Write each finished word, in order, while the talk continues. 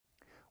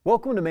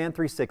Welcome to Man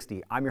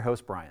 360. I'm your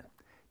host, Brian.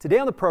 Today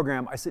on the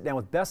program, I sit down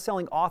with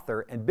best-selling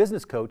author and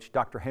business coach,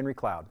 Dr. Henry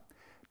Cloud.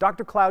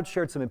 Dr. Cloud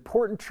shared some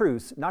important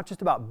truths, not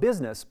just about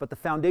business, but the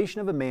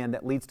foundation of a man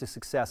that leads to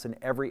success in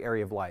every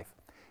area of life.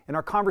 In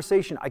our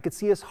conversation, I could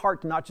see his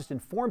heart to not just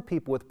inform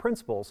people with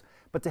principles,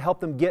 but to help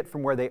them get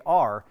from where they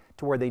are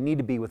to where they need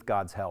to be with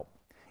God's help.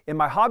 In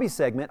my hobby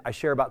segment, I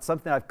share about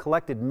something I've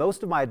collected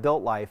most of my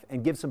adult life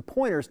and give some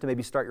pointers to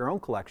maybe start your own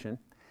collection.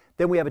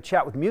 Then we have a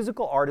chat with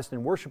musical artist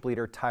and worship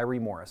leader Tyree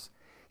Morris.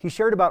 He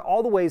shared about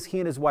all the ways he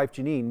and his wife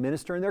Janine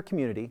minister in their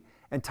community,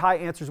 and Ty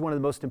answers one of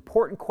the most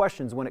important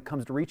questions when it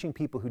comes to reaching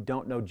people who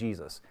don't know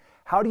Jesus.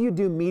 How do you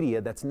do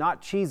media that's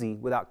not cheesy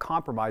without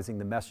compromising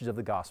the message of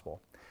the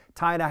gospel?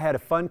 Ty and I had a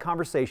fun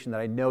conversation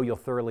that I know you'll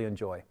thoroughly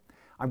enjoy.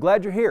 I'm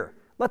glad you're here.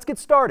 Let's get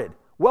started.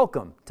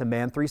 Welcome to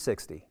Man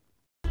 360.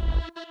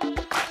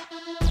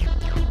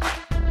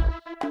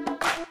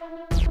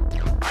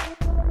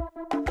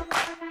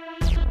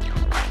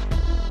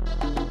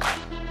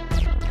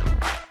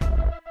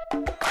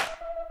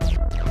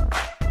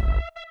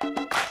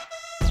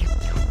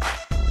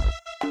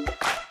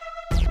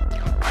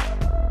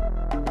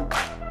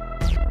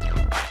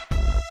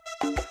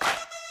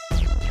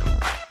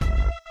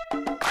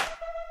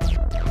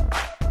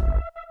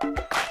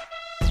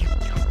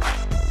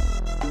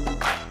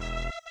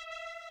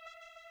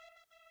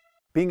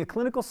 Being a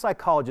clinical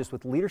psychologist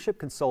with leadership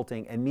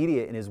consulting and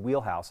media in his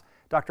wheelhouse,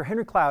 Dr.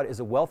 Henry Cloud is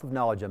a wealth of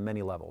knowledge on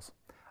many levels.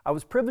 I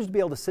was privileged to be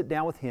able to sit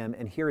down with him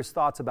and hear his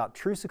thoughts about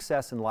true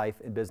success in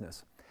life and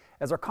business.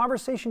 As our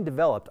conversation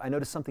developed, I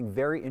noticed something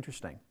very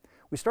interesting.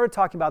 We started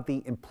talking about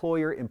the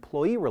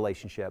employer-employee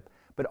relationship,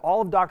 but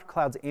all of Dr.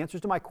 Cloud's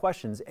answers to my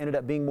questions ended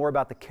up being more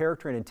about the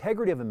character and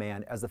integrity of a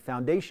man as the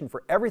foundation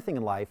for everything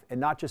in life and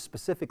not just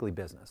specifically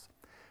business.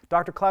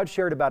 Dr. Cloud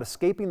shared about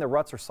escaping the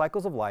ruts or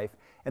cycles of life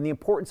and the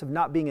importance of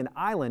not being an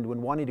island when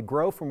wanting to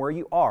grow from where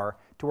you are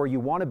to where you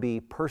want to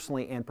be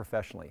personally and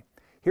professionally.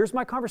 Here's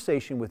my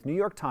conversation with New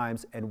York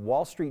Times and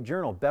Wall Street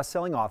Journal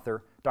best-selling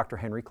author, Dr.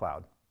 Henry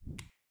Cloud.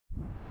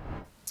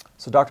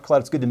 So Dr. Cloud,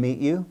 it's good to meet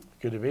you.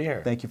 Good to be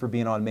here. Thank you for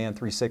being on Man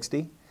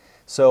 360.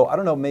 So I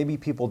don't know, maybe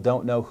people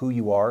don't know who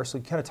you are, so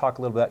you kind of talk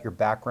a little about your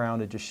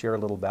background and just share a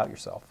little about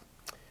yourself.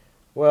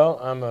 Well,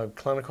 I'm a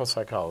clinical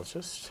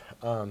psychologist.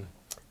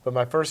 But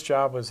my first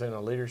job was in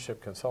a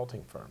leadership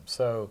consulting firm.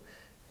 So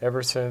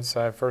ever since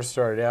I first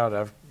started out,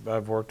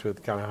 I've worked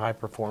with kind of high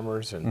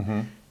performers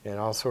and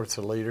all sorts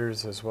of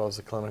leaders as well as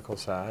the clinical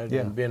side.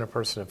 Yeah. And being a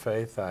person of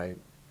faith, I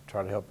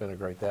try to help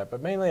integrate that.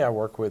 But mainly I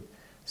work with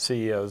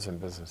CEOs and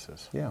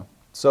businesses. Yeah.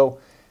 So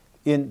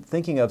in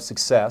thinking of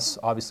success,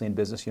 obviously in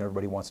business,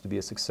 everybody wants to be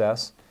a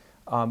success.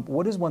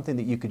 What is one thing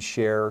that you could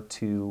share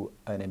to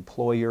an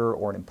employer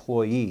or an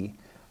employee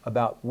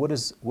about what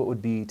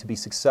would be to be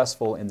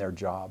successful in their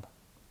job?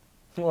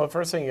 Well, the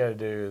first thing you got to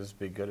do is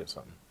be good at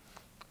something,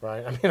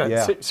 right? I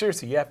mean,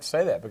 seriously, you have to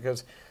say that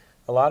because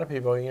a lot of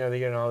people, they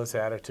get all this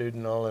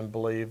attitudinal and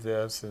believe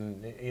this,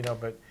 and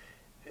but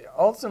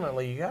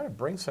ultimately you got to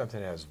bring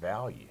something that has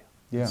value.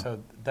 Yeah.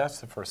 So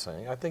that's the first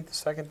thing. I think the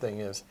second thing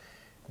is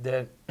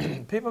that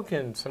people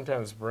can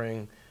sometimes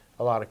bring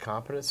a lot of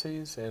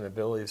competencies and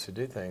abilities to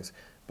do things,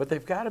 but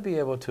they've got to be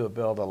able to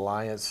build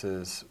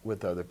alliances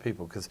with other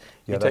people because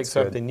you take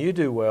something you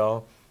do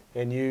well,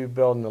 and you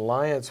build an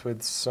alliance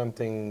with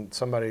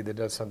somebody that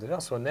does something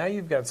else. Well, now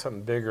you've got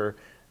something bigger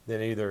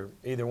than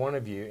either one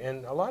of you.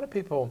 And a lot of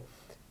people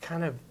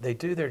they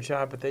do their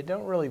job, but they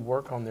don't really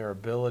work on their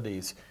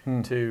abilities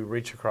to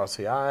reach across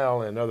the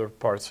aisle in other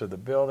parts of the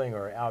building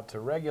or out to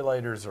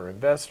regulators or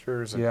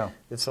investors. Yeah.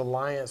 This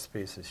alliance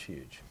piece is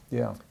huge.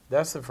 Yeah.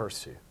 That's the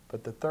first two.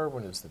 But the third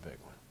one is the big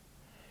one.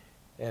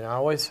 And I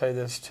always say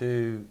this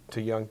to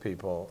young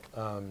people,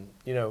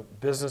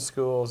 business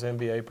schools,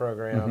 MBA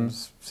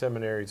programs,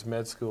 seminaries,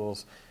 med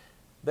schools,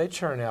 they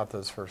churn out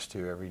those first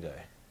two every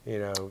day.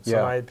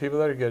 People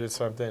that are good at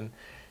something,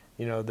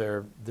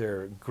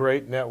 they're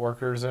great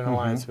networkers and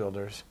alliance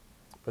builders.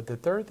 But the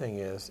third thing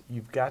is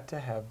you've got to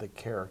have the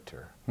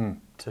character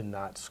to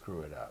not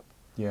screw it up.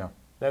 Yeah.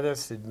 Now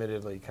that's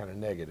admittedly kind of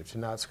negative, to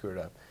not screw it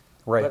up.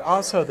 Right. But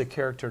also the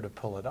character to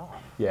pull it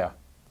off. Yeah.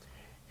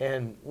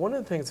 And one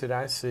of the things that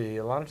I see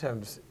a lot of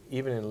times,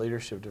 even in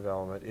leadership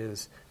development,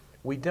 is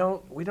we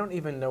don't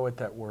even know what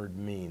that word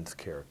means,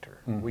 character.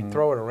 We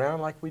throw it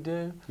around like we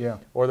do,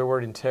 or the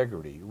word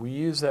integrity. We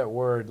use that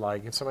word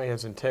like if somebody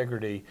has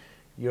integrity,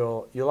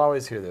 you'll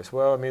always hear this.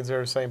 Well, it means they're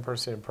the same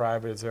person in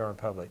private as they are in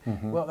public.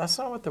 Well, that's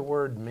not what the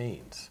word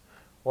means.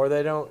 Or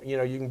they don't, you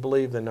can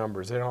believe the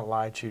numbers. They don't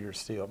lie, cheat, or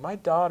steal. My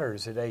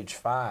daughters at age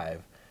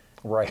 5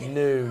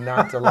 knew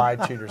not to lie,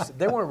 cheat, or steal.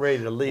 They weren't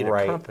ready to lead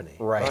a company,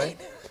 right?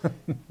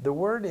 The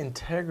word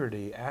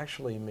integrity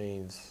actually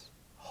means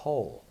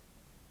whole.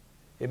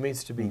 It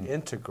means to be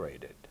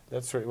integrated.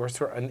 That's right.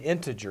 An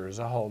integer is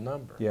a whole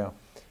number. Yeah.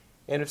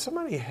 And if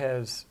somebody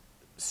has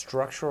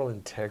structural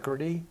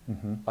integrity,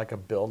 like a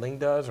building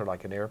does or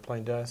like an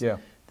airplane does,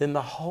 then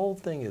the whole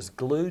thing is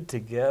glued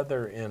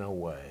together in a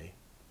way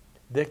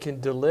that can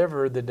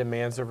deliver the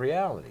demands of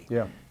reality.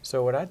 Yeah.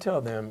 So what I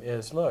tell them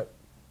is, look,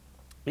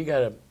 you got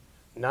to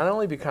not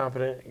only be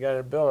competent, you got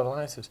to build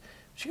alliances,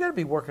 but you got to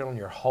be working on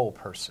your whole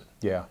person.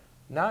 Yeah.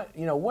 Not,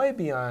 way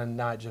beyond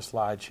not just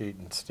lie, cheat,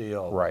 and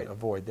steal. Right.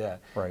 Avoid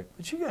that. Right.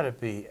 But you got to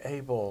be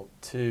able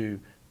to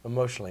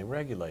emotionally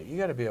regulate. You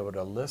got to be able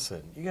to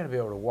listen. You got to be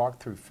able to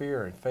walk through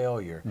fear and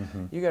failure.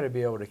 You got to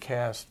be able to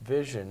cast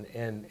vision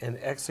and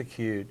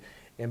execute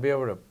and be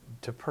able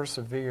to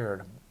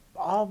persevere.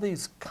 All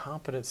these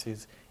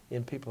competencies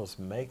in people's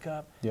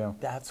makeup,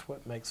 that's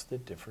what makes the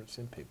difference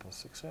in people's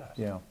success.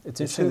 Yeah.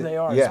 It's who they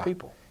are as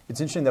people.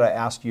 It's interesting that I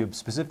asked you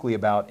specifically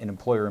about an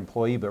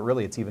employer-employee, but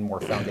really it's even more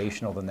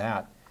foundational than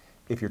that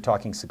if you're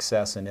talking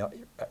success in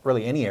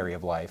really any area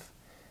of life.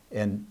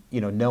 And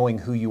knowing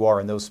who you are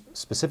in those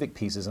specific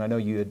pieces. And I know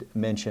you had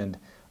mentioned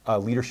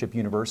Leadership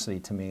University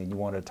to me, and you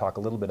wanted to talk a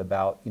little bit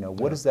about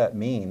what does that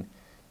mean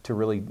to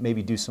really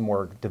maybe do some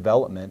more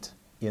development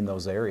in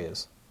those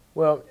areas.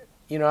 Well,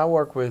 I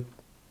work with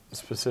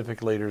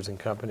specific leaders and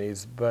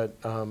companies, but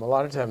a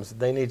lot of times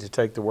they need to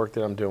take the work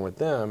that I'm doing with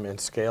them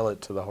and scale it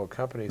to the whole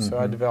company. So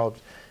I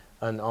developed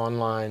an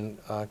online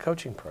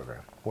coaching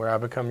program where I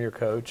become your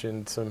coach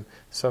in some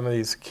of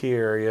these key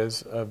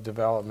areas of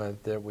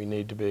development that we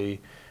need to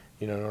be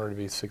in order to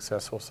be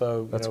successful.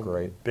 So that's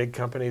great. Big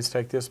companies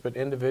take this, but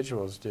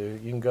individuals do.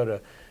 You can go to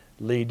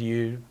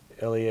LeadU,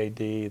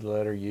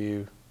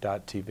 LEAD.TV.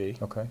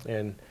 Okay.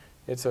 And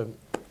it's a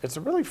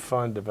really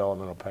fun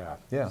developmental path.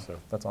 Yeah, so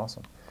that's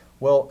awesome.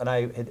 Well, and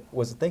I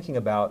was thinking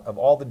about of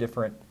all the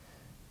different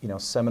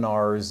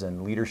seminars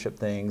and leadership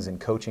things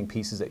and coaching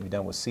pieces that you've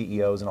done with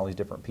CEOs and all these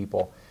different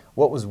people,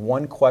 what was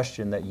one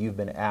question that you've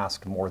been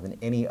asked more than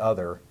any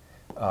other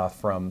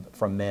from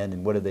men,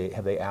 and what have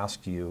they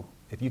asked you?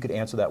 If you could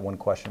answer that one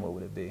question, what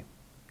would it be?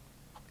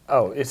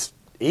 Oh, it's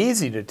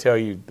easy to tell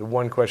you the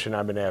one question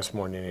I've been asked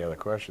more than any other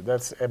question.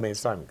 It's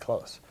not even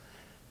close.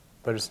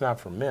 But it's not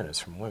from men,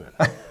 it's from women.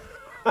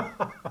 You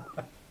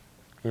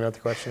know what the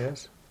question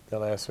is?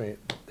 They'll ask me,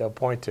 they'll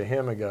point to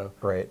him and go,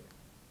 right.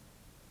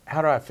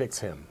 How do I fix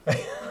him?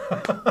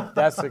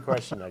 That's the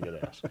question I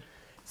get asked.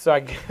 So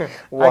I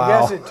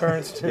guess it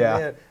turns to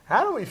men,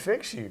 how do we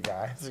fix you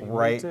guys?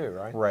 Right. Me too,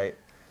 right? Right.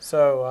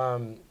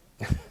 So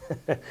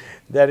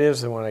that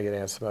is the one I get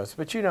asked the most.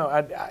 But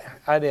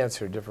I'd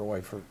answer a different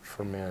way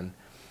for men.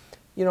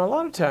 A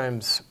lot of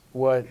times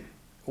what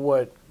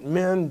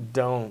men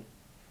don't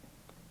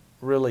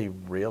really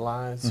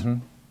realize,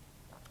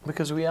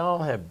 because we all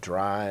have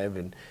drive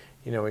and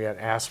we got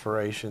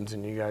aspirations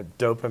and you got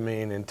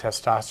dopamine and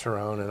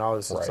testosterone and all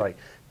this. It's like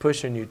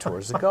pushing you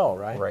towards the goal,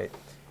 right? Right.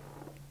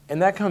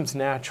 And that comes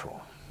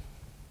natural.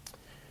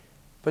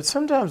 But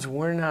sometimes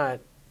we're not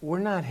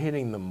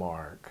hitting the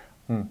mark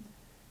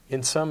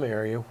in some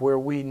area where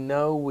we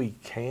know we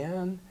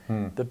can,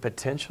 the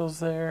potential's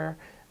there,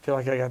 I feel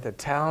like I got the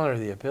talent or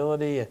the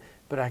ability,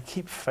 but I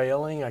keep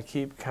failing, I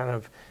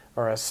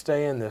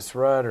stay in this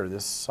rut or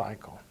this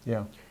cycle.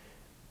 Yeah.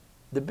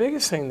 The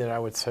biggest thing that I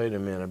would say to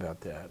men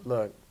about that,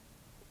 look,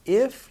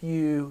 if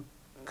you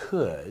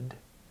could,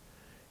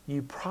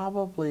 you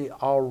probably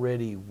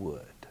already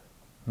would.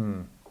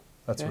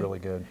 That's really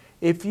good.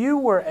 If you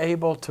were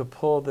able to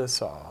pull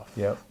this off,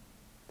 yep,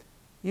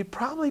 you'd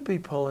probably be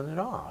pulling it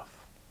off.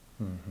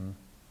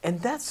 And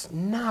that's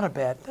not a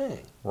bad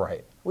thing.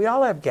 Right. We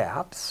all have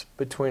gaps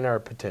between our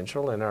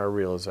potential and our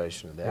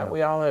realization of that. Yeah.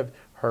 We all have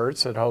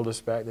hurts that hold us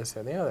back, this,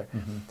 that, and the other.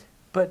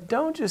 But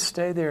don't just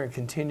stay there and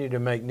continue to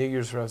make New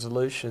Year's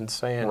resolutions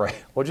saying,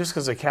 well, just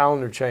because the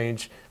calendar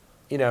changed,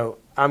 I'm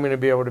going to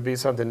be able to be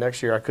something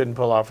next year I couldn't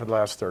pull off for the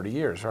last 30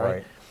 years,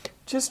 right?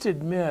 Just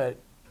admit,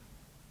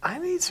 I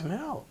need some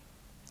help.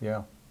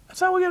 Yeah.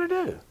 That's all we got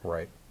to do.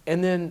 Right.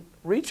 And then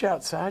reach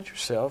outside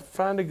yourself,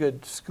 find a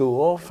good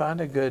school, find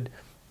a good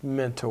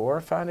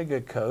mentor, find a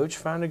good coach,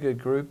 find a good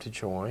group to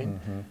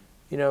join.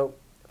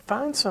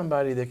 Find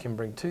somebody that can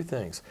bring two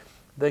things.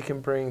 They can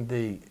bring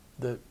the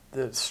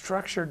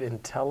structured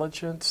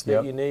intelligence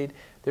that you need.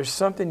 There's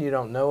something you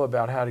don't know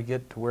about how to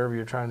get to wherever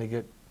you're trying to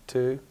get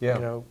to.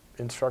 Yeah.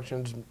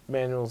 Instructions,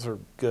 manuals are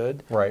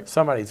good. Right.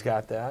 Somebody's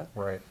got that.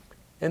 Right.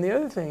 And the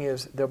other thing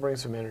is they'll bring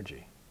some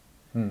energy.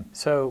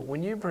 So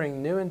when you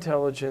bring new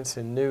intelligence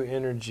and new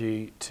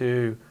energy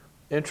to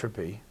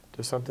entropy,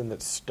 to something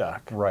that's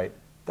stuck,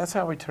 that's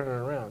how we turn it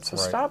around. So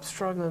stop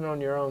struggling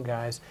on your own,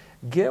 guys.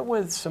 Get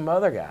with some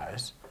other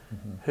guys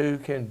who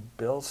can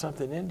build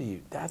something into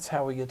you. That's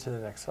how we get to the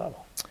next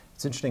level.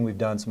 It's interesting, we've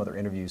done some other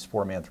interviews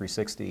for Man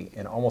 360,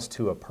 and almost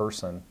to a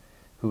person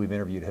who we've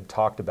interviewed have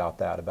talked about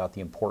that, about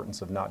the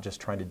importance of not just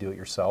trying to do it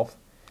yourself.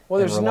 Well,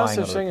 there's no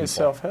such thing as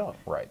self-help.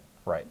 Right.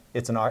 Right.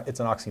 It's an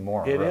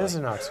oxymoron. It is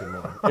an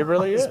oxymoron. It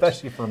really is.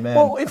 Especially for men.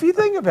 Well, if you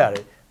think about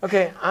it,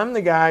 okay, I'm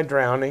the guy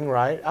drowning,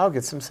 right? I'll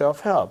get some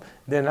self-help.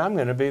 Then I'm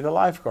going to be the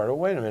lifeguard. Oh,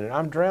 wait a minute,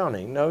 I'm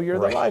drowning. No, you're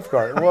the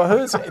lifeguard. Well,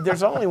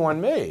 there's only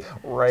one me.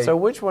 Right. So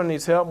which one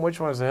needs help and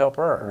which one's the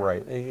helper?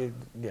 Right.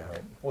 Yeah.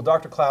 Right. Well,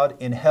 Dr. Cloud,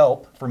 in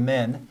help for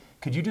men,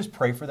 could you just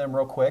pray for them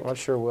real quick? I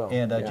sure will.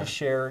 And just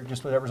share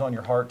just whatever's on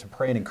your heart to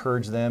pray and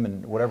encourage them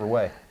in whatever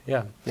way.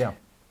 Yeah. Yeah.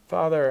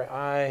 Father,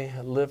 I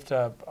lift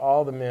up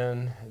all the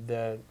men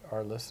that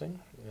are listening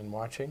and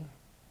watching.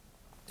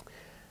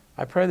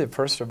 I pray that,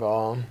 first of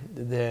all,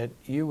 that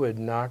you would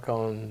knock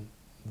on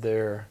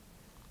their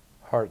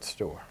heart's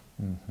door.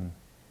 Mm-hmm.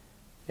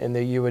 And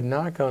that you would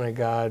knock on it,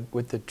 God,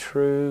 with the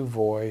true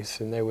voice,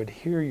 and they would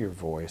hear your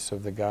voice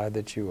of the God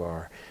that you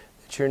are.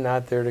 That you're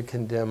not there to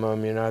condemn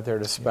them, you're not there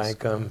to spank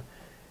them.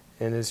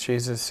 And as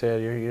Jesus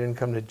said, you didn't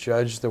come to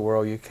judge the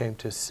world, you came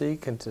to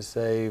seek and to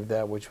save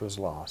that which was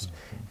lost.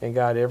 Mm-hmm. And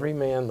God, every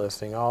man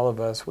listening, all of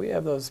us, we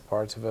have those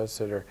parts of us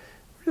that we're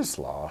just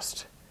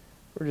lost.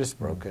 We're just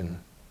broken.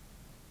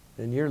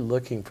 Mm-hmm. And you're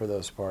looking for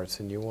those parts,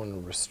 and you want to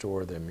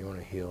restore them, you want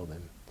to heal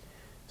them.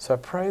 So I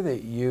pray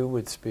that you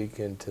would speak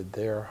into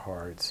their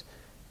hearts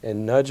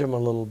and nudge them a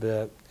little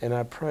bit. And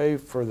I pray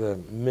for the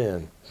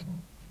men,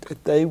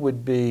 that they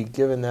would be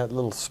given that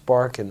little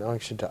spark and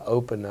unction to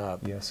open up.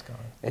 Yes, God.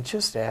 And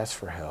just ask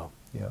for help.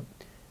 Yep.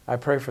 I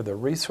pray for the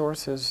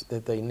resources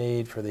that they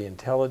need, for the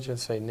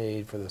intelligence they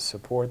need, for the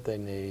support they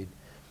need,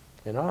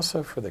 and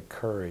also for the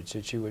courage,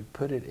 that you would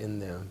put it in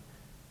them,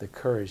 the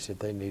courage that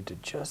they need to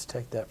just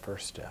take that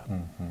first step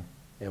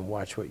and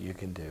watch what you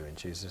can do. In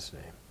Jesus'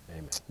 name.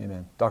 Amen.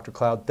 Amen. Dr.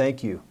 Cloud,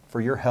 thank you for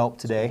your help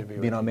today,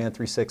 being on Man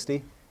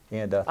 360.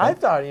 And I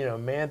thought,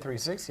 Man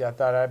 360, I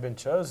thought I'd been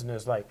chosen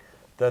as like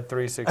the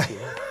 360.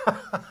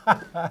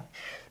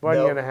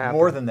 Wasn't going to happen.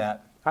 More than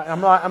that.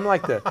 I'm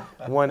like the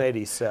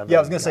 187. Yeah, I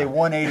was going to say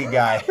 180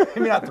 guy.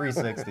 Maybe not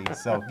 360.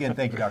 So again,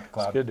 thank you, Dr.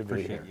 Cloud. It's good to be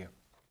Appreciate here. you.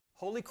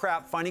 Holy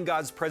Crap, Finding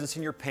God's Presence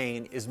in Your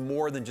Pain is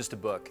more than just a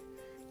book.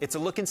 It's a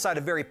look inside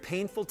a very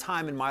painful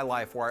time in my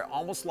life where I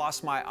almost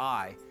lost my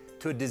eye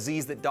to a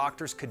disease that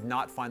doctors could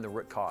not find the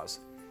root cause.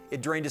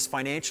 It drained us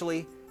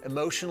financially,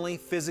 emotionally,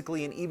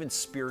 physically, and even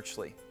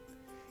spiritually.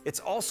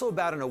 It's also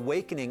about an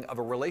awakening of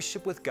a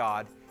relationship with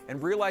God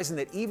and realizing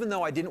that even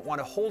though I didn't want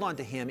to hold on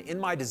to Him in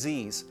my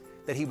disease,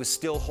 that He was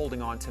still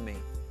holding on to me.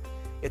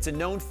 It's a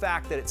known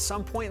fact that at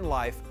some point in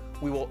life,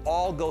 we will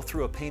all go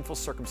through a painful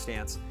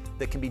circumstance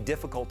that can be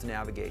difficult to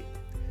navigate.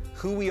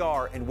 Who we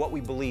are and what we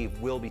believe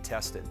will be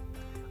tested.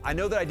 I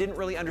know that I didn't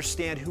really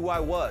understand who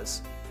I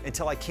was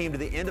until I came to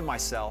the end of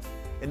myself,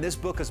 and this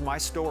book is my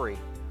story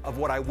of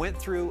what I went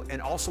through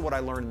and also what I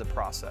learned in the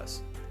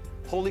process.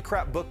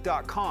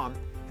 HolyCrapBook.com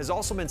has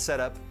also been set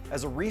up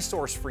as a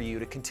resource for you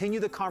to continue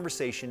the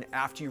conversation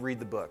after you read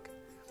the book.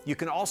 You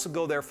can also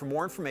go there for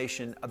more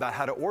information about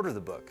how to order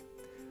the book.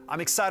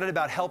 I'm excited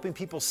about helping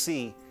people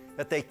see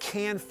that they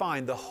can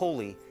find the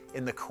holy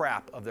in the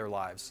crap of their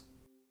lives.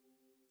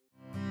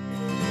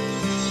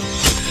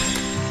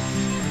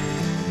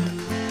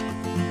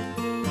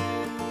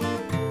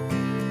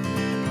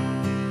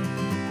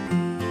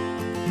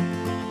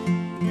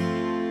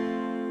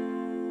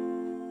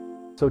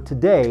 So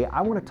today,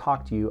 I want to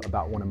talk to you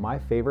about one of my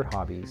favorite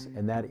hobbies,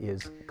 and that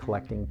is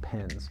collecting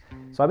pens.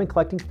 So I've been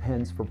collecting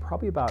pens for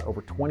probably about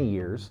over 20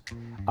 years.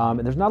 And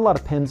there's not a lot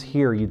of pens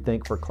here, you'd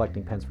think, for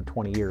collecting pens for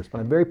 20 years, but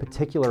I'm very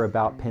particular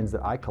about pens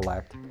that I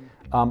collect.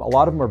 A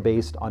lot of them are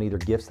based on either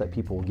gifts that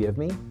people will give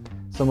me.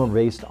 Some are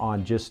based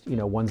on just,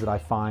 ones that I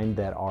find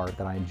that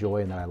I enjoy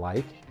and that I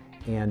like.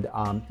 And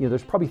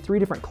there's probably 3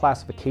 different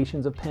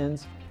classifications of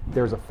pens.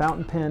 There's a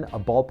fountain pen, a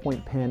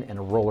ballpoint pen, and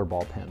a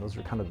rollerball pen. Those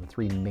are kind of the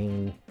 3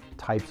 main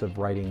types of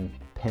writing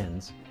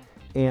pens.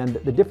 And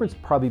the difference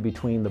probably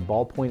between the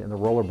ballpoint and the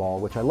rollerball,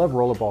 which I love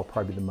rollerball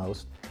probably the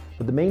most,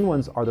 but the main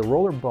ones are the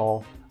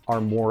rollerball are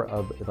more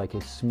of like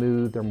a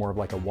smooth, they're more of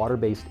like a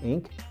water-based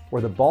ink, or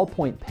the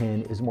ballpoint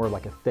pen is more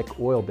like a thick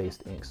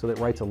oil-based ink, so that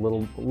writes a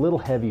little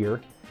heavier.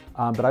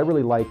 But I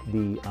really like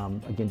the,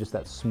 again, just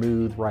that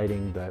smooth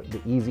writing,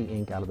 the easy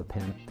ink out of the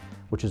pen,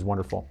 which is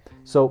wonderful.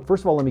 So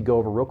first of all, let me go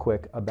over real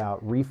quick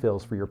about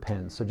refills for your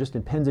pens. So just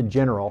in pens in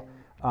general,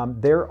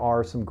 there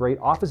are some great,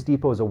 Office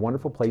Depot is a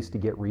wonderful place to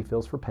get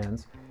refills for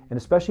pens, and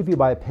especially if you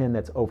buy a pen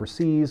that's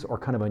overseas or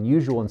kind of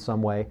unusual in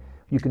some way,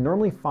 you can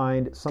normally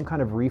find some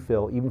kind of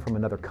refill even from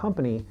another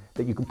company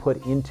that you can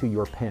put into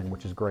your pen,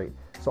 which is great.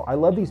 So I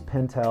love these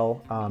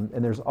Pentel,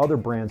 and there's other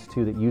brands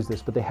too that use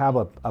this, but they have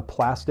a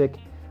plastic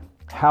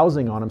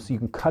housing on them so you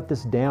can cut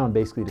this down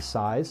basically to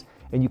size,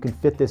 and you can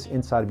fit this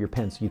inside of your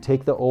pen. So you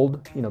take the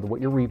old,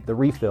 the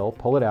refill,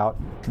 pull it out,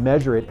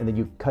 measure it, and then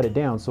you cut it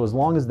down. So as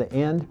long as the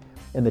end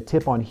and the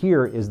tip on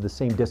here is the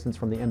same distance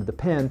from the end of the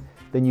pen,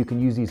 then you can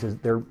use these as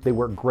they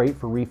work great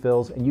for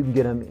refills, and you can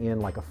get them in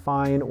like a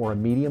fine or a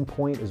medium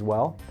point as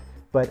well.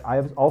 But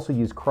I've also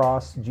used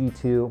Cross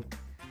G2,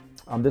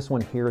 this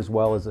one here as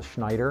well as a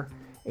Schneider.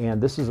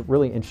 And this is a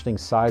really interesting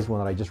size one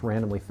that I just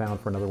randomly found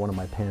for another one of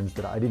my pens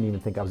that I didn't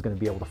even think I was going to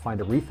be able to find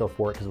a refill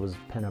for it because it was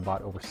a pen I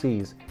bought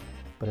overseas,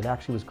 but it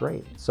actually was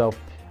great. So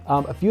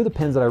a few of the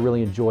pens that I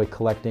really enjoy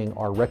collecting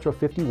are Retro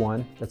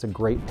 51. That's a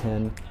great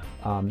pen,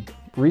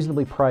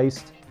 reasonably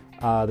priced.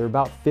 They're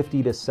about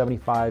 $50 to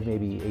 $75,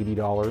 maybe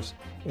 $80.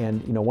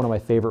 And one of my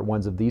favorite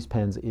ones of these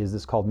pens is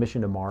this called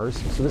Mission to Mars.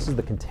 So this is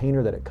the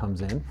container that it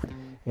comes in.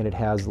 And it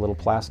has a little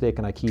plastic,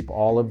 and I keep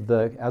all of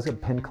the, as a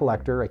pen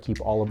collector, I keep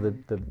all of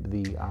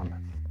the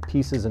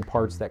pieces and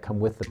parts that come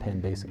with the pen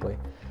basically.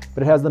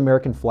 But it has the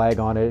American flag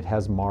on it, it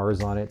has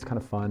Mars on it, it's kind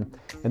of fun.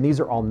 And these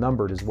are all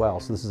numbered as well.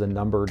 So this is a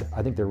numbered,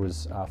 I think there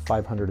was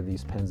 500 of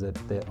these pens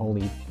that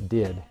only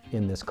did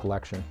in this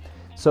collection.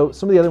 So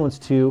some of the other ones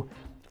too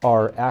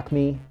are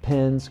Acme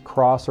pens.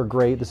 Cross are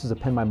great. This is a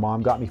pen my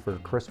mom got me for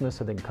Christmas,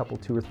 I think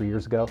 2 or 3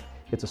 years ago.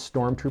 It's a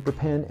Stormtrooper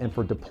pen, and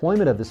for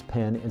deployment of this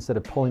pen, instead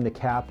of pulling the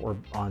cap or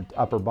on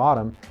up or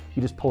bottom,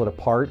 you just pull it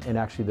apart and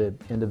actually the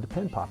end of the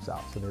pen pops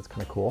out. So that's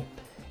kind of cool.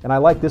 And I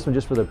like this one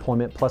just for the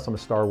deployment, plus I'm a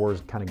Star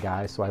Wars kind of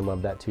guy, so I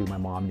love that too. My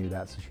mom knew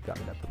that, so she got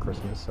me that for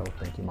Christmas, so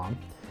thank you, Mom.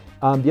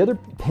 The other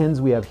pens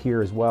we have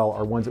here as well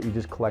are ones that we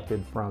just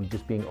collected from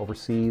just being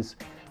overseas,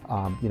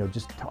 you know,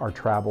 just our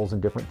travels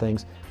and different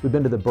things. We've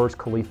been to the Burj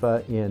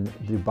Khalifa in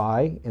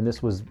Dubai, and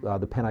this was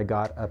the pen I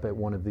got up at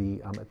one of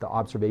the, at the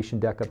observation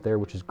deck up there,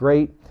 which is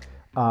great.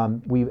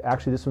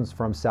 This one's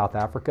from South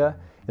Africa,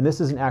 and this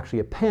isn't actually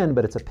a pen,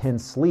 but it's a pen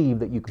sleeve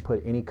that you can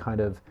put any kind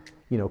of,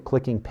 you know,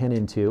 clicking pen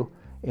into.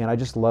 And I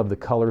just love the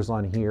colors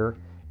on here.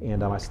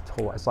 And I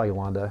saw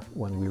Yolanda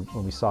when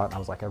we saw it, and I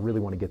was like, I really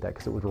want to get that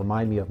because it would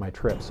remind me of my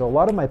trip. So a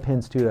lot of my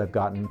pens too that I've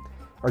gotten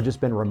are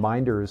just been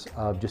reminders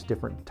of just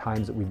different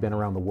times that we've been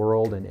around the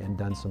world and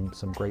done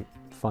some great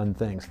fun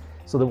things.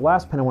 So the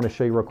last pen I want to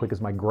show you real quick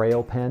is my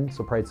Grail pen.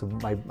 So probably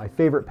it's my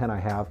favorite pen I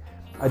have.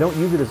 I don't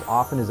use it as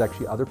often as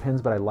actually other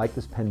pens, but I like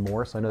this pen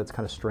more, so I know it's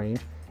kind of strange.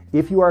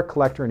 If you are a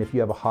collector and if you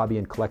have a hobby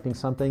in collecting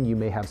something, you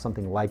may have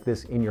something like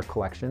this in your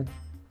collection.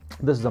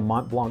 This is a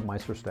Mont Blanc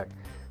Meisterstück.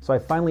 So I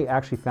finally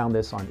actually found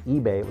this on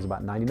eBay. It was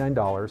about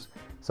 $99.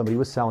 Somebody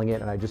was selling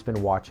it, and I'd just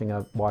been watching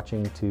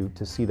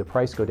to see the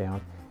price go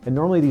down. And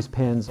normally these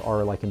pens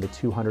are like in the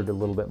 $200 to a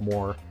little bit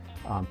more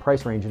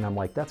price range, and I'm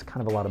like, that's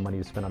kind of a lot of money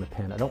to spend on a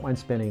pen. I don't mind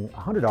spending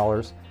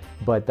 $100,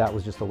 but that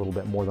was just a little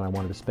bit more than I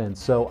wanted to spend.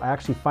 So I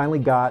actually finally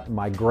got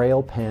my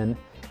Grail pen,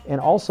 and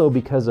also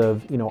because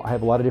of, you know, I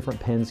have a lot of different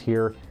pens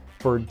here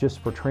for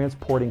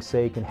transporting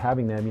sake and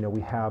having them. You know, we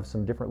have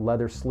some different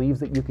leather sleeves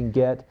that you can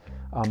get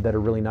that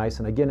are really nice.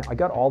 And again, I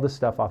got all this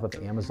stuff off of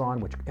Amazon,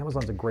 which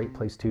Amazon's a great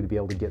place too to be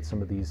able to get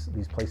some of these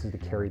places to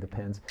carry the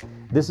pens.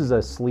 This is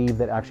a sleeve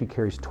that actually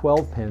carries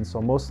 12 pens,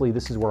 so mostly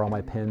this is where all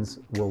my pens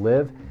will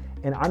live.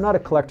 And I'm not a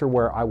collector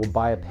where I will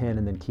buy a pen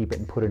and then keep it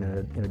and put it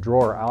in a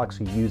drawer. I'll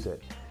actually use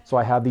it. So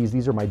I have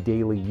these are my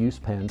daily use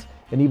pens.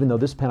 And even though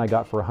this pen I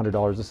got for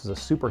 $100, this is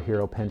a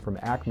superhero pen from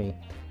Acme.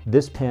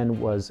 This pen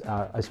was,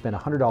 I spent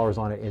 $100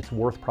 on it. It's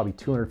worth probably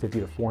 $250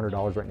 to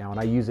 $400 right now, and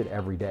I use it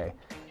every day.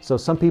 So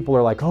some people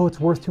are like, oh, it's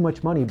worth too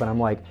much money, but I'm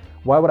like,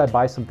 why would I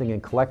buy something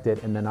and collect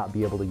it and then not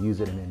be able to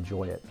use it and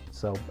enjoy it?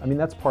 So, I mean,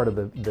 that's part of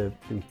the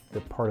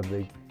part of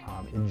the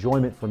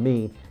enjoyment for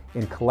me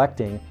in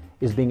collecting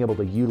is being able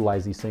to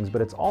utilize these things,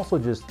 but it's also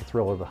just the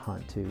thrill of the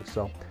hunt too.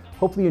 So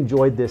hopefully you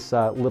enjoyed this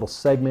little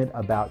segment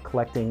about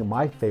collecting,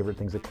 my favorite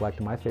things to collect,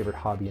 my favorite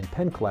hobby in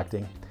pen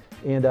collecting.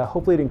 And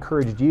hopefully it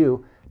encouraged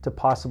you to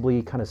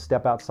possibly kind of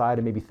step outside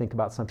and maybe think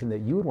about something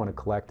that you would want to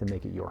collect and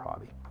make it your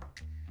hobby.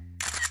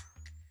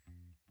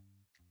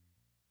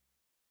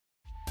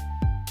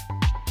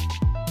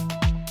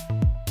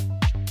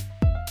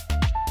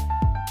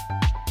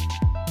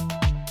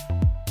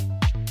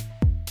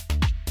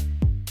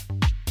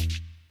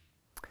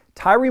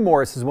 Tyree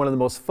Morris is one of the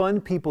most fun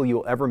people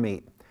you'll ever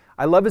meet.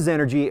 I love his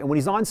energy, and when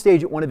he's on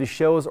stage at one of his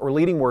shows or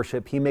leading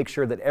worship, he makes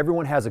sure that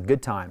everyone has a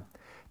good time.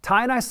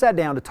 Ty and I sat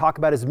down to talk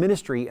about his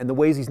ministry and the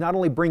ways he's not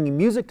only bringing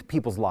music to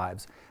people's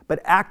lives, but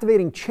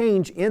activating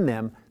change in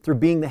them through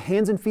being the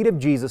hands and feet of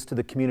Jesus to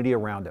the community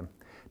around him.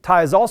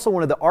 Ty is also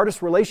one of the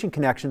artist relation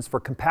connections for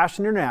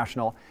Compassion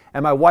International,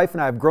 and my wife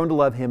and I have grown to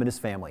love him and his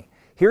family.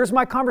 Here's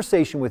my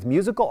conversation with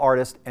musical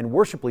artist and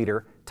worship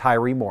leader,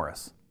 Tyree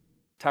Morris.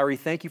 Tyree,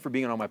 thank you for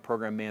being on my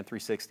program, Man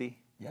 360.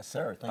 Yes,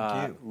 sir.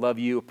 Thank you. Love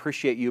you,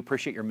 appreciate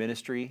your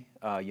ministry.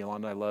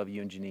 Yolanda, I love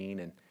you and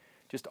Janine, and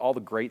just all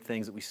the great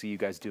things that we see you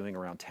guys doing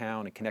around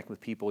town and connecting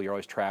with people. You're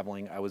always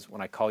traveling.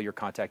 When I call your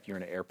contact, you're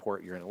in an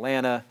airport, you're in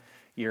Atlanta,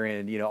 you're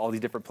in, you know, all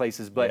these different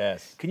places. But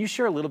yes. Can you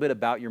share a little bit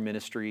about your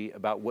ministry,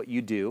 about what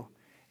you do,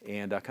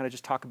 and kind of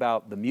just talk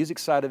about the music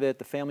side of it,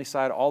 the family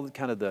side, all the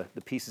kind of the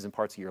pieces and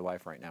parts of your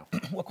life right now?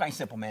 Well, quite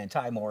simple, man.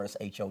 Ty Morris,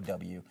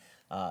 H-O-W,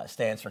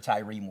 stands for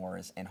Tyree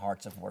Morris and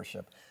Hearts of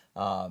Worship.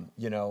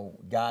 You know,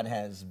 God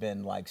has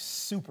been like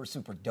super,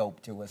 super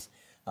dope to us.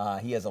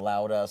 He has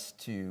allowed us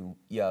to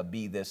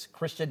be this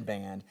Christian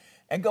band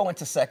and go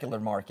into secular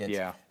markets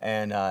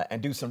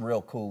and do some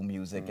real cool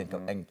music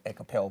and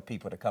compel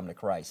people to come to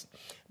Christ.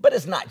 But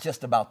it's not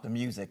just about the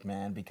music,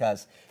 man,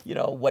 because, you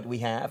know, what we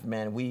have,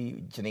 man,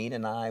 Janine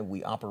and I,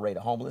 we operate a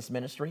homeless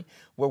ministry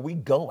where we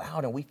go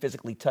out and we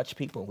physically touch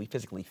people and we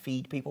physically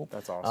feed people.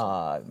 That's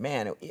awesome.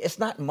 Man, it's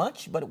not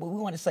much, but we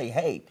want to say,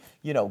 hey,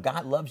 you know,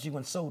 God loves you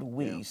and so do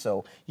we. Yeah.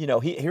 So, you know,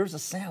 here's a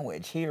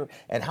sandwich here,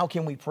 and how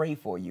can we pray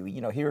for you?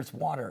 You know, here's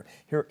water,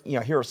 here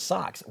are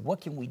socks. What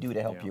can we do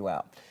to help you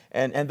out?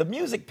 And the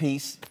music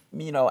piece,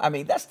 you know, I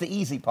mean, that's the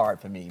easy part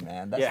for me,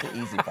 man. That's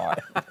the easy part.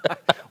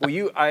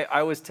 Well, I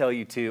always tell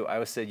you too. I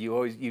always said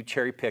you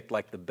cherry picked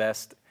like the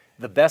best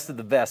of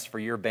the best for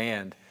your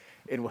band,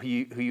 and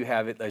who you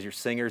have it as your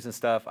singers and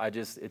stuff.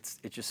 It's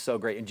just so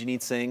great. And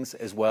Janine sings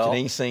as well.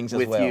 Janine sings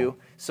with as well. You.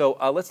 So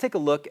let's take a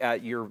look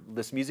at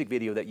this music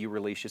video that you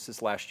released just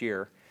this last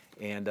year.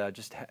 and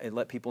just and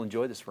let people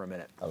enjoy this for a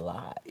minute.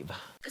 Alive.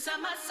 'Cause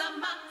I'm a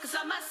summer, 'cause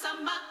I'm a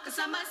summer, 'cause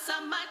I'm a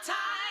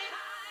summertime.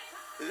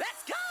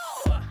 Let's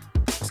go!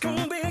 It's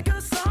gonna be a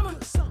good summer.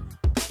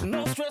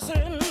 No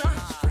stressing.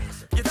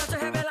 You thought you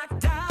had me locked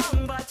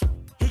down, but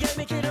he gave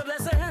me kid a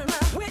blessing.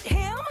 With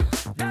him,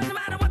 doesn't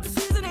matter what the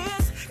season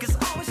is, 'cause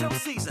it's always your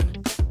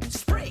season.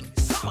 Spring,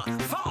 summer,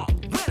 fall,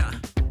 winter.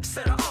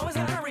 Said I always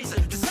had a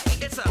reason to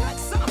say it's a hot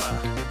summer.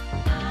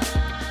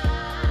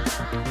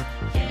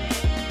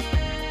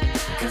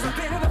 'Cause I've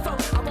been here before.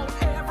 I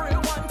want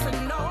everyone to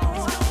know.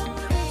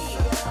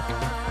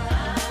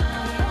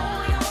 Know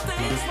your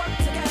things work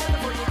together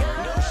for you,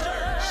 girl. New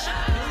shirt,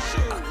 new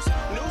shoes,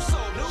 new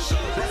soul, new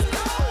shoes. Let's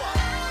go!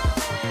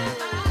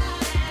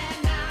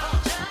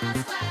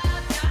 Just clap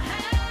your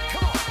hands.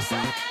 Come on,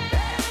 say,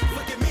 hey,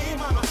 look at me,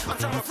 mama. I'm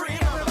trying to free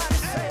everybody.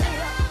 Say,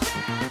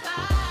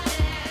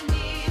 Everybody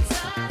needs a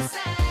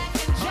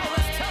second yo,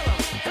 let's tell 'em,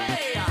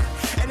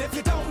 hey, and if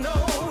you don't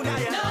know, now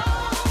you know.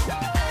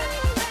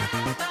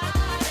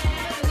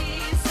 Everybody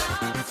needs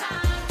some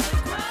time to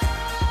grow.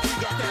 He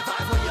got that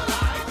vibe for your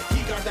life.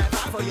 He got that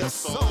vibe for your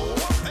soul.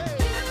 Hey.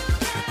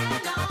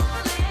 And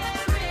only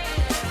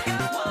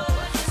reap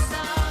what you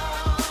sow.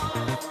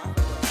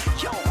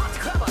 Yo, watch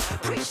clever,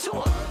 preach to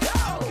him. Go.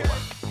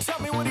 Tell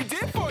me what he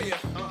did for you.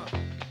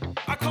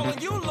 I call on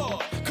you,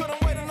 Lord.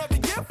 Couldn't wait another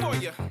year for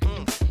you.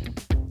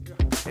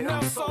 And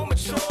I'm so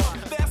mature.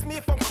 They ask me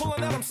if I'm cool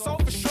and that I'm so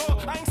for sure.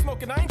 I ain't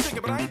smoking, I ain't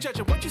drinking, but I ain't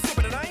judging. What you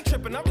sipping and I ain't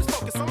tripping. I'm just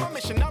focused on my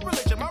mission, not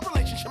religion, my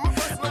relationship, my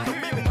personal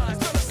commitment.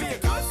 It's gonna be a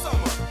good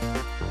summer.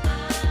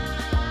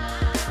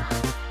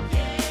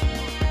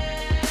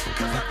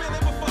 'Cause I've been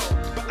there before,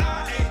 but I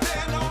ain't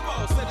there no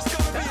more. Said it's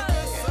gonna be a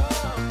good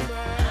summer.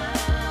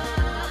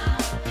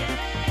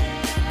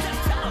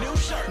 New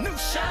shirt, new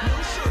shot,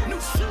 new shoe,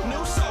 new shoe,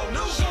 new soul,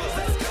 new shoes.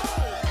 Let's go.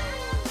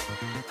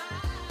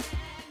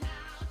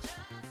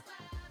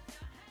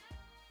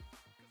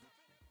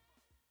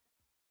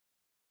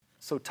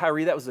 So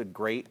Tyree, that was a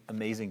great,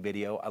 amazing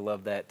video. I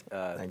love that.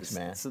 Thanks,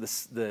 man. So the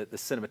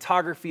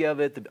cinematography of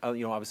it. You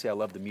know, obviously, I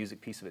love the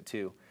music piece of it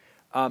too.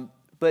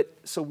 But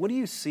so, what do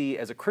you see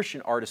as a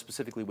Christian artist,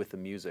 specifically with the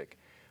music?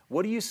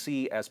 What do you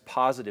see as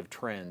positive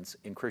trends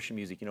in Christian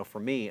music? You know, for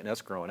me and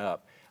us growing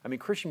up, I mean,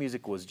 Christian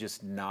music was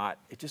just not.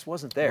 It just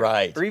wasn't there.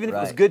 Right, Or even if it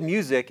was right. good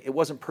music, it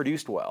wasn't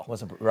produced well.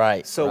 Wasn't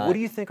right. So, right. what do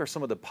you think are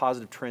some of the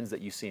positive trends that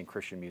you see in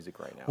Christian music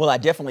right now? Well, I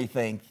definitely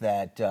think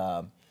that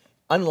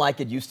unlike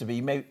it used to be,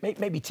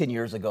 maybe 10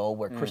 years ago,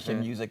 where Christian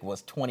music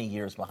was 20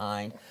 years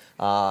behind,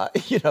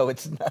 you know,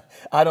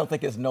 I don't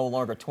think it's no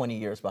longer 20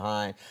 years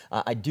behind.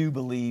 I do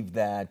believe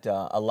that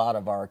a lot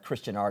of our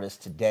Christian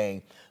artists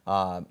today,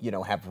 you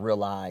know, have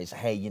realized,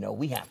 hey, you know,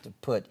 we have to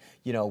put,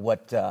 you know,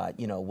 what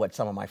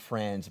some of my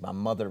friends, my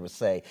mother would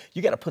say,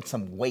 you got to put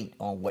some weight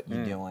on what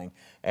you're doing.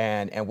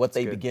 And what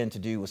they begin to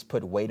do is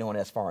put weight on it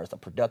as far as the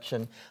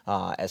production,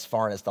 as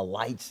far as the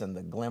lights and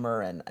the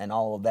glimmer and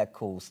all of that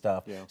cool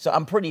stuff. Yeah. So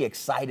I'm pretty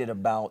excited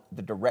about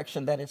the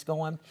direction that it's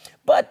going,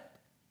 but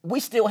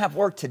we still have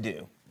work to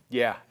do.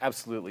 Yeah,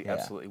 absolutely, Yeah.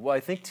 absolutely. Well, I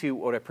think too,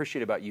 what I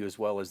appreciate about you as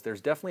well is there's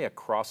definitely a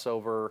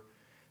crossover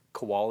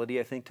quality,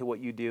 I think, to what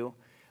you do.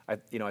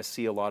 I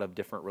see a lot of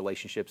different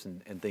relationships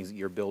and things that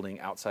you're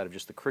building outside of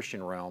just the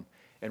Christian realm,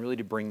 and really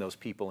to bring those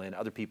people in,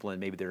 other people in,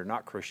 maybe that are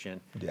not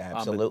Christian. Yeah, but,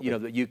 absolutely. you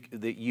know,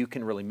 that you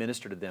can really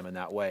minister to them in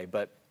that way.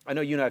 But I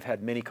know you and I have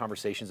had many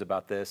conversations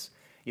about this.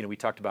 You know, we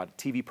talked about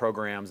TV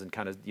programs and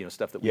kind of, you know,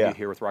 stuff that we do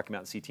here with Rocky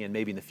Mountain CTN,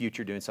 maybe in the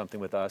future doing something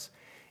with us,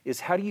 is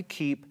how do you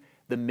keep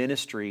the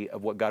ministry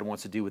of what God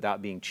wants to do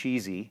without being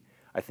cheesy,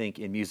 I think,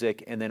 in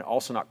music, and then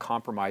also not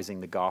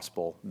compromising the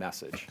gospel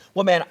message?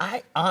 Well, man,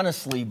 I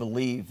honestly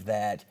believe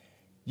that,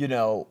 you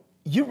know,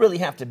 you really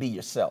have to be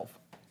yourself.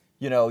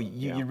 You know,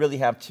 you really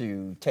have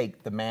to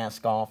take the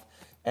mask off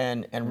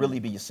and really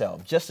be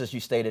yourself. Just as you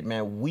stated,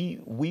 man,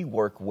 we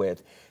work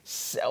with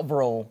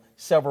several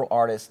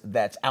artists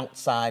that's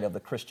outside of the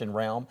Christian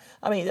realm.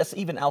 I mean, that's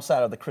even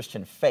outside of the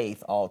Christian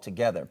faith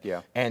altogether.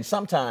 Yeah. And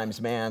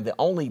sometimes, man, the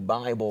only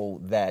Bible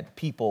that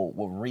people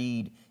will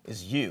read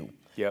is you.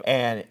 Yep.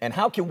 And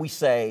how can we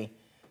say,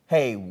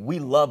 hey, we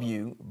love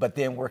you, but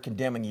then we're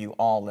condemning you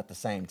all at the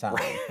same time?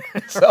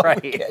 So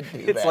Right. we can't do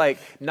It's that. like,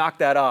 knock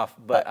that off,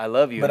 but I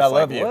love you. But And I it's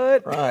like, love you.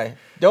 What? Right.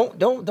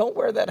 Don't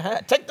wear that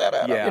hat. Take that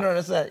out. Yeah. You know what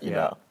I'm saying? You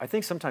know. I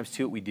think sometimes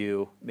too what we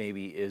do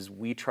maybe is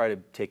we try to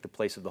take the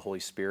place of the Holy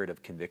Spirit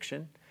of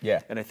conviction.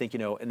 Yeah. And I think, you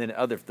know, and then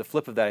the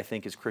flip of that, I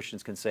think, is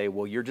Christians can say,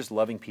 well, you're just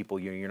loving people,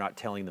 you're not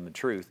telling them the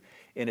truth.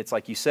 And it's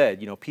like you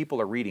said, you know, people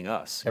are reading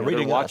us. They're You know,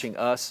 reading they're us. watching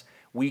us.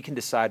 We can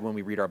decide when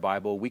we read our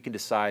Bible. We can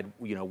decide,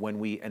 you know, when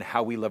we and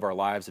how we live our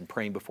lives and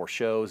praying before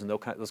shows and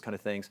those kind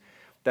of things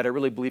that I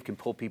really believe can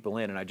pull people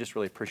in. And I just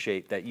really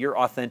appreciate that you're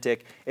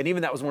authentic. And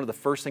even that was one of the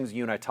first things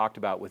you and I talked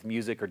about with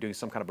music or doing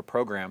some kind of a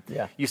program.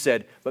 Yeah. You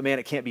said, but man,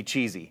 it can't be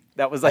cheesy.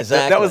 That was like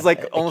Exactly. that was like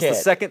It almost the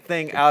can't. second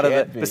thing It out of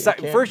can't it. be. The It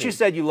can't first you be.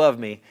 said you love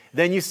me.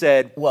 Then you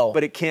said, Well,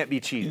 but it can't be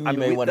cheesy. you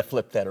may want to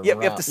flip that You have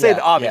around. to say the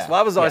Yeah, obvious. yeah, Well,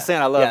 I was always yeah,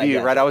 saying I love yeah, you,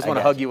 yeah, right? I always I want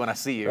to got hug you. you when I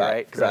see you, Right,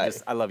 right? Because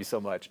right. I love you so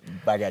much.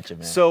 I got you,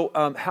 man. So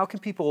how can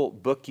people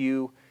book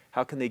you?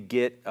 how can they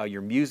get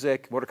your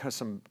music? What are kind of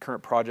some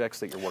current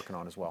projects that you're working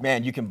on as well?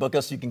 Man, you can book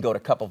us. You can go to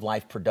Cup of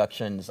Life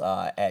Productions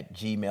at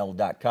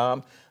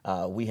gmail.com.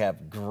 We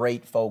have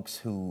great folks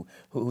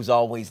who's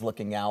always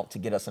looking out to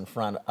get us in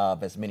front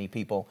of as many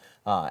people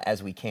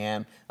as we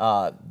can.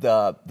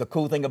 The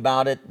cool thing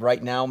about it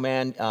right now,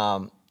 man,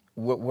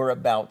 we're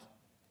about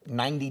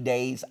 90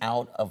 days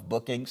out of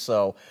booking,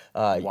 so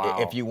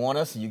if you want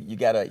us, you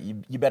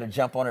better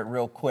jump on it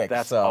real quick.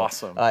 That's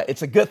awesome.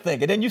 It's a good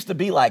thing. It didn't used to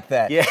be like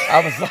that. Yeah.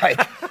 I was like,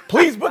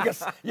 please book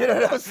us. You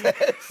know what I'm saying?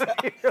 So,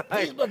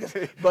 please book us.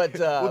 But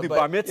we'll do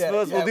bar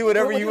mitzvahs. We'll do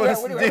whatever you want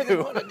us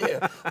to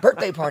do.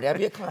 Birthday party, I'll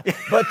be a client.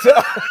 But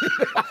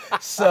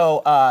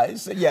so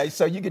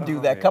you can do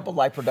that. Man. Cup of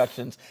Life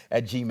Productions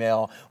at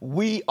Gmail.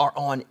 We are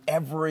on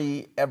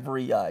every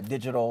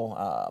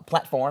digital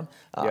platform.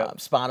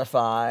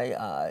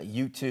 Spotify.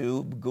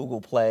 YouTube, Google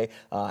Play,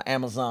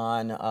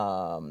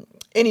 Amazon,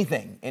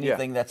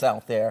 anything that's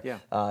out there.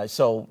 Yeah.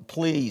 So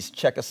please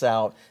check us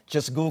out.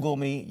 Just Google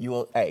me.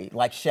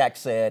 Like Shaq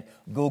said,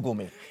 Google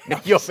me.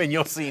 You'll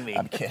see me.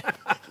 I'm kidding.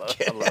 I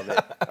love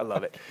it. I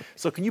love it.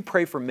 So can you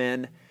pray for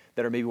men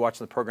that are maybe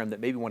watching the program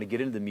that maybe want to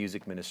get into the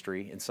music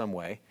ministry in some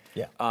way?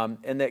 Yeah.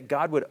 And that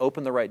God would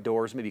open the right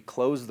doors, maybe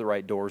close the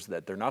right doors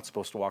that they're not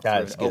supposed to walk through,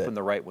 and open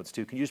the right ones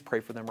too. Can you just pray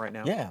for them right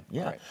now? Yeah.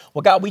 Right.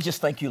 Well, God, we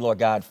just thank you, Lord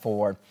God,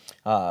 for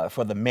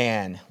the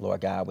man,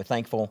 Lord God. We're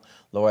thankful,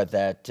 Lord,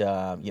 that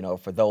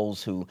for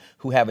those who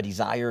have a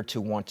desire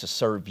to want to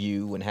serve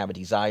you and have a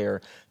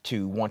desire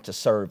to want to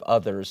serve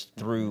others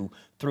through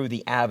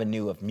the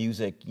avenue of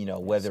music,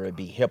 whether it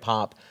be hip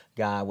hop,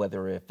 God,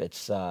 whether if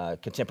it's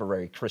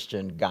contemporary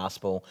Christian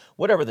gospel,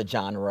 whatever the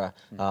genre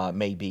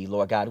may be,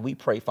 Lord God, we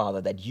pray, Father,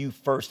 that you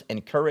first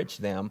encourage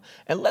them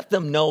and let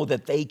them know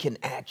that they can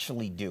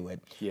actually do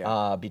it.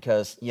 Yeah.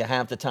 Because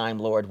half the time,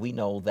 Lord, we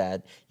know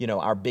that,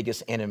 our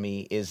biggest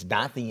enemy is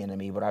not the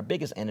enemy, but our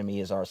biggest enemy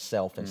is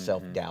ourself and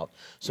self-doubt.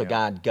 So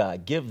God,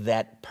 give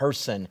that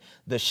person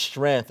the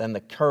strength and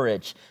the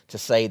courage to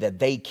say that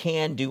they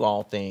can do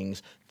all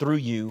things through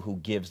you who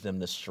gives them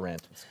the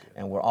strength.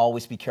 And we'll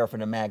always be careful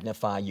to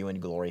magnify you and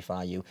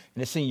glorify you.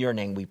 And it's in your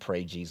name we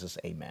pray, Jesus.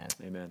 Amen.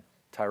 Amen.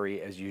 Tyree,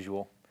 as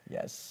usual.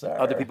 Yes, sir.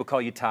 Other people call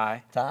you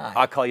Ty. Ty.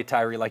 I call you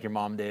Tyree like your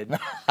mom did.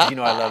 You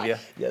know I love you.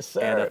 Yes,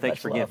 sir. And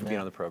thanks again for being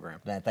on the program.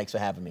 Man, thanks for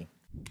having me.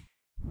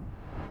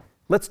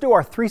 Let's do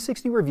our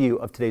 360 review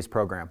of today's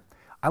program.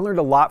 I learned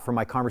a lot from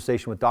my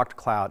conversation with Dr.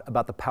 Cloud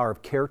about the power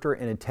of character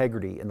and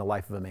integrity in the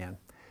life of a man.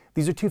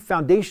 These are two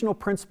foundational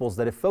principles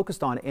that, if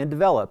focused on and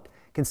developed,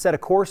 can set a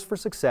course for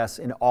success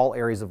in all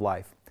areas of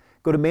life.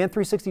 Go to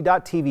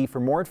man360.tv for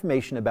more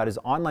information about his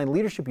online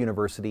leadership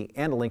university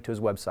and a link to his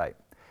website.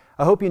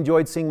 I hope you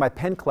enjoyed seeing my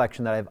pen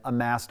collection that I've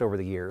amassed over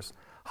the years.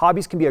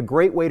 Hobbies can be a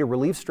great way to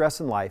relieve stress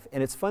in life,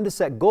 and it's fun to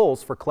set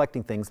goals for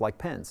collecting things like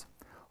pens.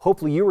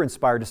 Hopefully you were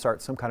inspired to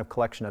start some kind of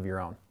collection of your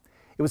own.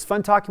 It was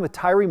fun talking with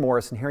Tyree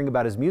Morris and hearing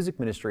about his music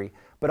ministry,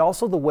 but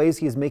also the ways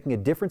he is making a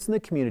difference in the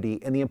community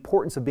and the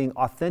importance of being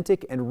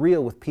authentic and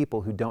real with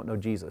people who don't know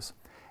Jesus.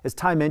 As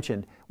Ty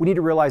mentioned, we need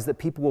to realize that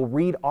people will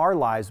read our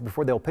lives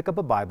before they'll pick up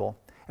a Bible,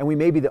 and we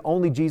may be the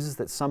only Jesus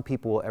that some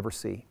people will ever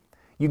see.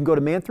 You can go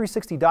to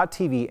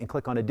man360.tv and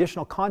click on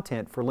additional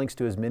content for links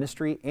to his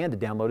ministry and to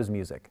download his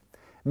music.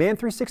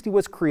 Man360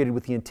 was created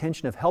with the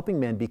intention of helping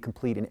men be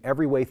complete in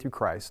every way through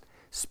Christ,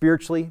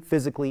 spiritually,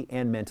 physically,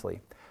 and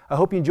mentally. I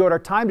hope you enjoyed our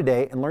time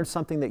today and learned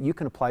something that you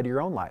can apply to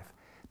your own life.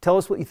 Tell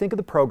us what you think of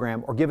the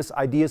program or give us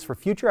ideas for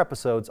future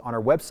episodes on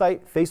our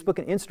website, Facebook,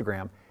 and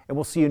Instagram, and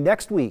we'll see you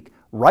next week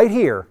right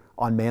here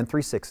on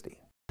Man360.